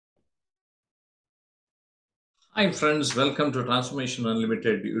Hi friends, welcome to Transformation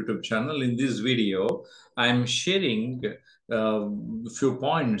Unlimited YouTube channel. In this video, I'm sharing a few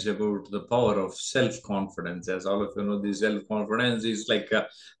points about the power of self-confidence. As all of you know, this self-confidence is like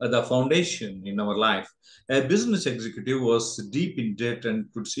the foundation in our life. A business executive was deep in debt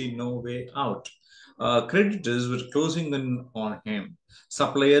and could see no way out. Creditors were closing in on him.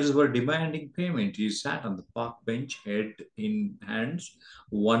 Suppliers were demanding payment. He sat on the park bench, head in hands,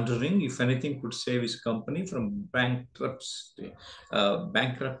 wondering if anything could save his company from bankruptcy.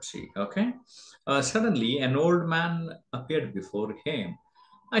 Okay. Suddenly, an old man appeared before him.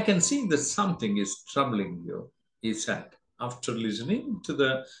 I can see that something is troubling you, he said. After listening to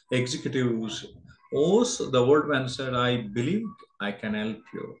the executive's oath, the old man said, I believe I can help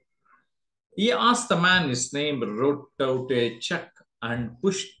you. He asked the man his name, wrote out a check, and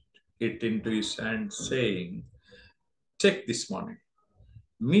pushed it into his hand, saying, take this money.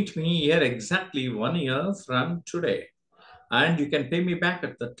 Meet me here exactly 1 year from today, and you can pay me back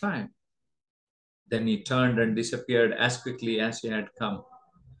at the time. Then he turned and disappeared as quickly as he had come.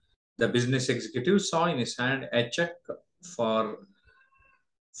 The business executive saw in his hand a check for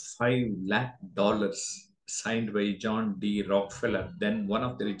 $5 lakh signed by John D. Rockefeller, then one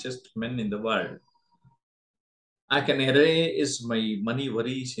of the richest men in the world. I can erase my money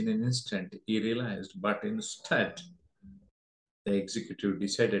worries in an instant, he realized, but instead, the executive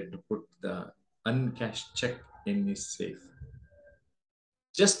decided to put the uncashed check in his safe.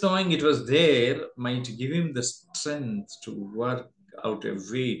 Just knowing it was there might give him the strength to work out a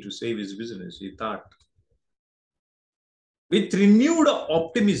way to save his business, he thought. With renewed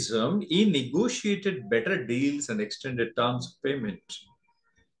optimism, he negotiated better deals and extended terms of payment.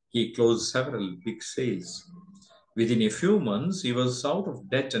 He closed several big sales. Within a few months, he was out of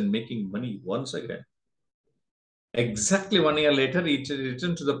debt and making money once again. Exactly 1 year later, he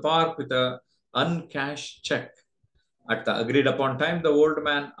returned to the park with an uncashed check. At the agreed upon time, the old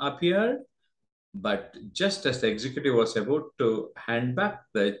man appeared. But just as the executive was about to hand back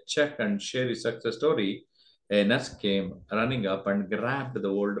the check and share his success story, a nurse came running up and grabbed the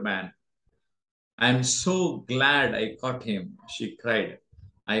old man. I'm so glad I caught him, she cried.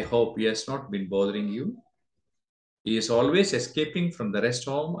 I hope he has not been bothering you. He is always escaping from the rest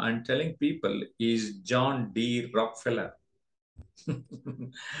home and telling people he is John D. Rockefeller.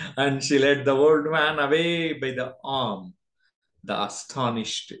 And she led the old man away by the arm. The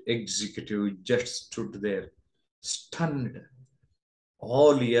astonished executive just stood there, stunned.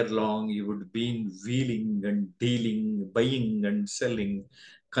 All year long, he would be wheeling and dealing, buying and selling,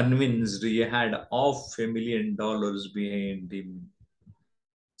 convinced he had $500,000 behind him.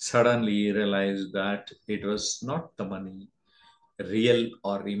 Suddenly, he realized that it was not the money, real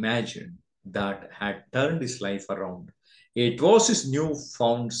or imagined, that had turned his life around. It was his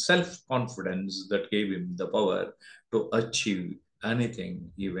newfound self confidence that gave him the power to achieve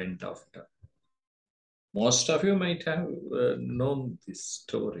anything he went after. Most of you might have known this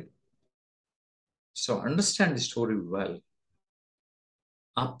story. So understand the story well.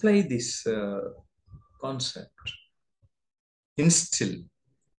 Apply this concept. Instill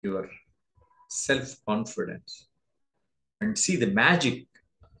your self-confidence and see the magic,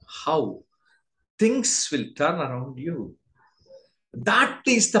 how things will turn around you. That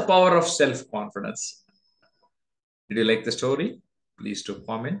is the power of self-confidence. Did you like the story? Please do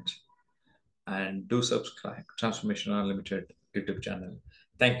comment and do subscribe. Transformation Unlimited YouTube channel.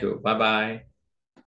 Thank you. Bye-bye.